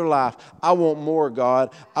it from their life. I want more,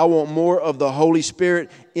 God. I want more of the Holy Spirit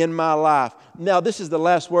in my life. Now, this is the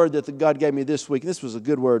last word that God gave me this week. This was a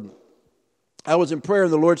good word. I was in prayer,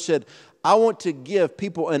 and the Lord said, I want to give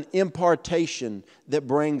people an impartation that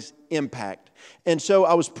brings impact. And so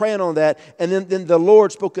I was praying on that, and then the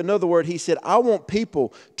Lord spoke another word. He said, I want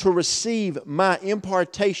people to receive my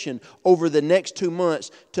impartation over the next 2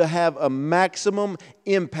 months to have a maximum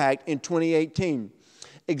impact in 2018.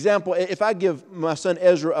 Example, if I give my son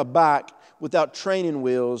Ezra a bike without training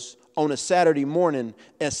wheels on a Saturday morning,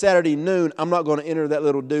 at Saturday noon, I'm not going to enter that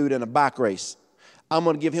little dude in a bike race. I'm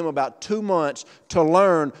going to give him about 2 months to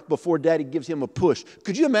learn before Daddy gives him a push.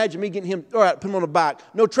 Could you imagine me getting him, all right, put him on a bike,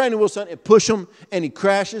 no training wheel, son, and push him, and he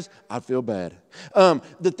crashes? I'd feel bad.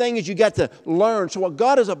 The thing is, you got to learn. So what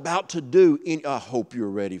God is about to do, I hope you're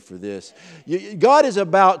ready for this. God is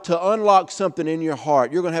about to unlock something in your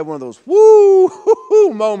heart. You're going to have one of those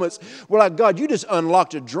woo moments where, like, God, you just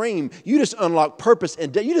unlocked a dream. You just unlocked purpose,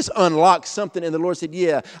 and you just unlocked something. And the Lord said,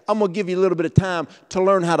 yeah, I'm going to give you a little bit of time to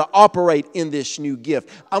learn how to operate in this new gift.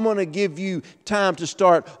 I'm going to give you time to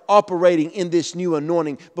start operating in this new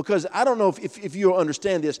anointing, because I don't know if you'll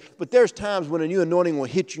understand this, but there's times when a new anointing will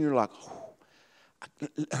hit you and you're like,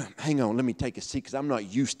 hang on, let me take a seat because I'm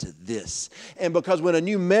not used to this. And because when a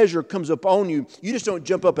new measure comes up on you, you just don't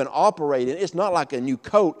jump up and operate it. It's not like a new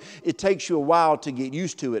coat. It takes you a while to get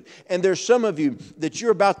used to it. And there's some of you that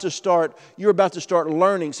you're about to start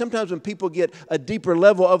learning. Sometimes when people get a deeper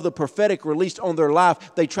level of the prophetic released on their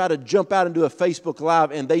life, they try to jump out and do a Facebook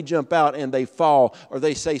Live, and they jump out and they fall, or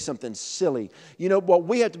they say something silly. You know, what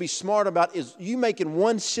we have to be smart about is you making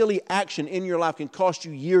one silly action in your life can cost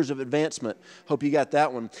you years of advancement. Hope you got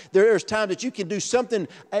that one. There's times that you can do something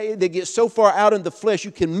that gets so far out in the flesh,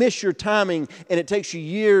 you can miss your timing, and it takes you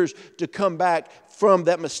years to come back from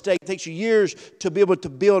that mistake. It takes you years to be able to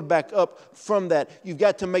build back up from that. You've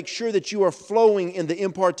got to make sure that you are flowing in the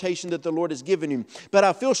impartation that the Lord has given you. But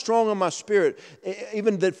I feel strong on my spirit.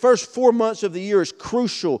 Even the first 4 months of the year is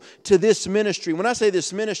crucial to this ministry. When I say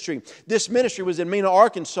this ministry was in Mena,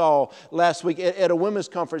 Arkansas last week at a women's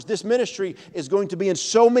conference. This ministry is going to be in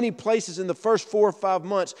so many places in the first 4 or 5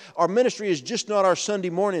 months. Our ministry is just not our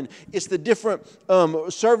Sunday morning. It's the different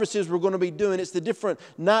services we're going to be doing. It's the different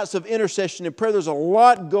nights of intercession and prayer. There's a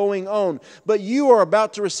lot going on, but you are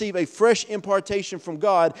about to receive a fresh impartation from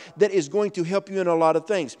God that is going to help you in a lot of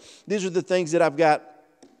things. These are the things that I've got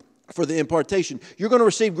for the impartation. You're going to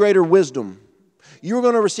receive greater wisdom. You're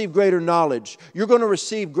going to receive greater knowledge. You're going to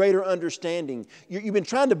receive greater understanding. You've been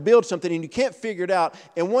trying to build something and you can't figure it out,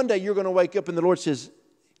 and one day you're going to wake up and the Lord says,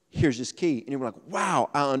 here's this key. And you're like, wow,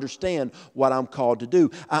 I understand what I'm called to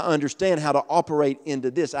do. I understand how to operate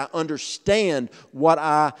into this. I understand what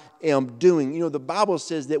I am doing. You know, the Bible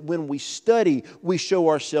says that when we study, we show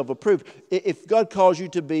ourselves approved. If God calls you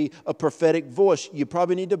to be a prophetic voice, you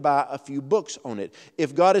probably need to buy a few books on it.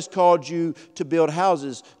 If God has called you to build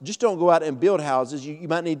houses, just don't go out and build houses. You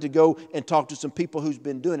might need to go and talk to some people who's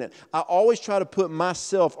been doing it. I always try to put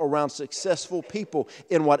myself around successful people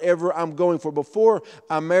in whatever I'm going for. Before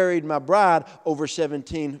I married my bride over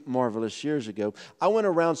 17 marvelous years ago, I went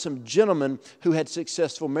around some gentlemen who had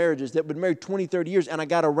successful marriages that had been married 20, 30 years, and I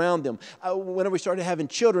got around them. Whenever we started having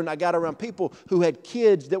children, I got around people who had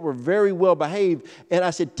kids that were very well behaved, and I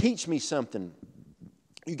said, teach me something.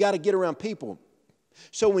 You got to get around people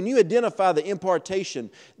So when you identify the impartation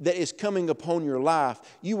that is coming upon your life,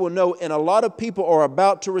 you will know, and a lot of people are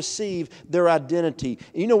about to receive their identity.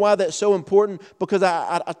 And you know why that's so important? Because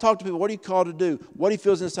I talk to people, what are you called to do? What he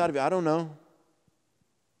feels inside of you? I don't know.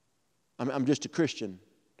 I'm just a Christian.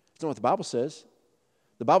 That's not what the Bible says.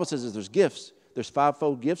 The Bible says that there's gifts. There's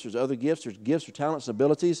fivefold gifts. There's other gifts. There's gifts or talents and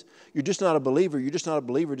abilities. You're just not a believer. You're just not a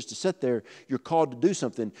believer just to sit there. You're called to do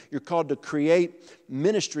something. You're called to create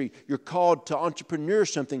ministry. You're called to entrepreneur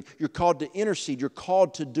something. You're called to intercede. You're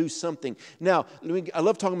called to do something. Now, I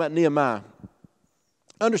love talking about Nehemiah.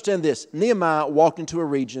 Understand this. Nehemiah walked into a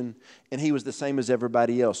region, and he was the same as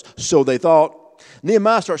everybody else. So they thought.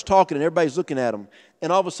 Nehemiah starts talking, and everybody's looking at him.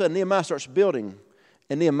 And all of a sudden, Nehemiah starts building,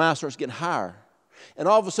 and Nehemiah starts getting higher. And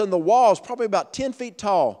all of a sudden, the wall is probably about 10 feet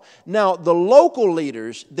tall. Now, the local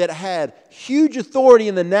leaders that had huge authority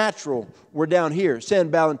in the natural were down here,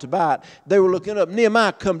 Sanballat and Tobiah. They were looking up.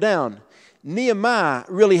 Nehemiah, come down. Nehemiah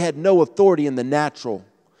really had no authority in the natural,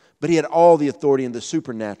 but he had all the authority in the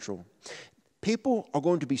supernatural. People are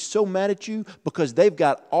going to be so mad at you because they've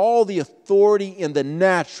got all the authority in the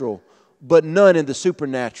natural, but none in the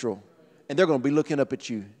supernatural. And they're going to be looking up at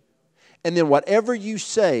you. And then whatever you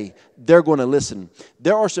say, they're going to listen.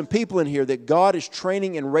 There are some people in here that God is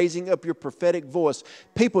training and raising up your prophetic voice.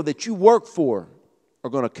 People that you work for are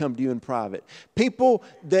going to come to you in private. People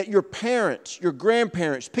that your parents, your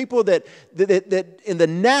grandparents, people that in the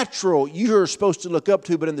natural you're supposed to look up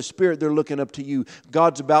to, but in the spirit they're looking up to you.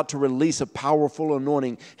 God's about to release a powerful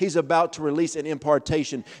anointing. He's about to release an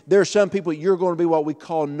impartation. There are some people you're going to be what we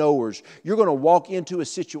call knowers. You're going to walk into a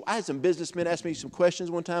situation. I had some businessmen ask me some questions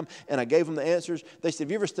one time, and I gave them the answers. They said,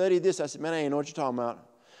 have you ever studied this? I said, man, I ain't know what you're talking about.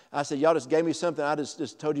 I said, y'all just gave me something. I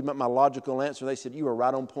just told you about my logical answer. They said, you were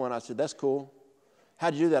right on point. I said, that's cool.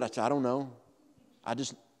 How'd you do that? I said, I don't know.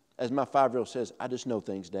 As my 5-year-old says, I just know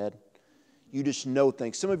things, Dad. You just know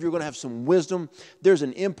things. Some of you are going to have some wisdom. There's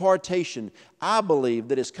an impartation, I believe,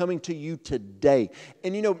 that is coming to you today.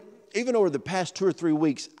 And you know, even over the past 2 or 3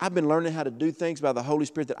 weeks, I've been learning how to do things by the Holy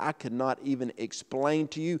Spirit that I could not even explain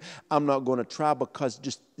to you. I'm not going to try because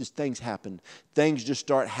just things happen. Things just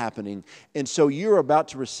start happening. And so you're about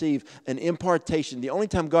to receive an impartation. The only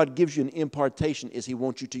time God gives you an impartation is He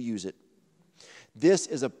wants you to use it. This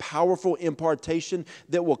is a powerful impartation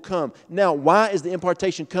that will come. Now, why is the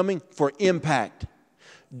impartation coming? For impact.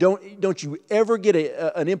 Don't you ever get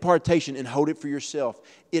an impartation and hold it for yourself.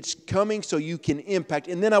 It's coming so you can impact.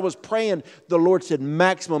 And then I was praying, the Lord said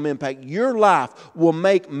maximum impact. Your life will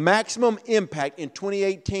make maximum impact in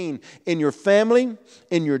 2018 in your family,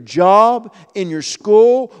 in your job, in your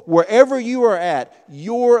school, wherever you are at,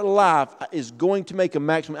 your life is going to make a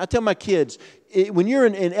maximum. I tell my kids, when you're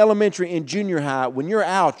in elementary and junior high, when you're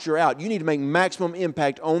out, you're out. You need to make maximum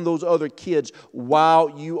impact on those other kids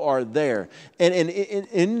while you are there. And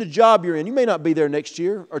in the job you're in, you may not be there next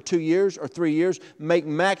year or 2 years or 3 years. Make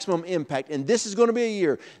maximum impact. And this is going to be a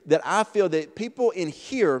year that I feel that people in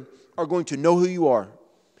here are going to know who you are.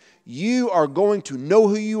 You are going to know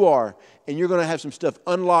who you are, and you're going to have some stuff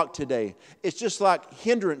unlocked today. It's just like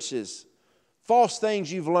hindrances, false things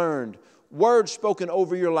you've learned, words spoken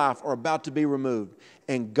over your life are about to be removed.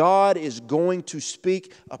 And God is going to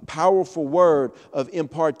speak a powerful word of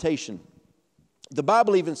impartation. The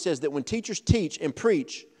Bible even says that when teachers teach and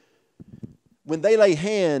preach, when they lay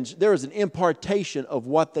hands, there is an impartation of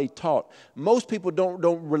what they taught. Most people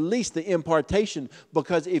don't release the impartation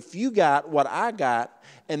because if you got what I got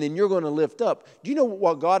and then you're going to lift up. Do you know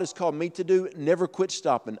what God has called me to do? Never quit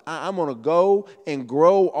stopping. I'm going to go and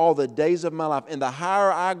grow all the days of my life. And the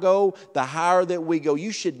higher I go, the higher that we go.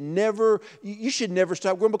 You should never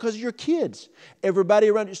stop growing because of your kids. Everybody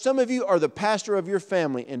around you. Some of you are the pastor of your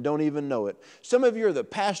family and don't even know it. Some of you are the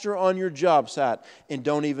pastor on your job site and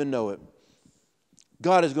don't even know it.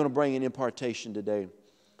 God is going to bring an impartation today.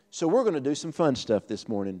 So we're going to do some fun stuff this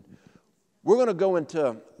morning. We're going to go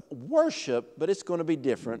into worship, but it's going to be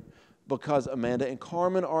different because Amanda and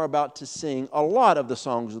Carmen are about to sing a lot of the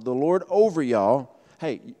songs of the Lord over y'all.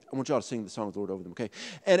 Hey, I want y'all to sing the song of the Lord over them, okay?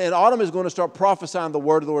 And Autumn is going to start prophesying the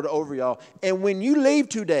word of the Lord over y'all. And when you leave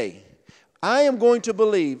today, I am going to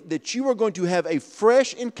believe that you are going to have a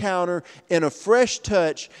fresh encounter and a fresh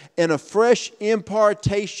touch and a fresh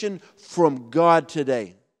impartation from God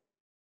today.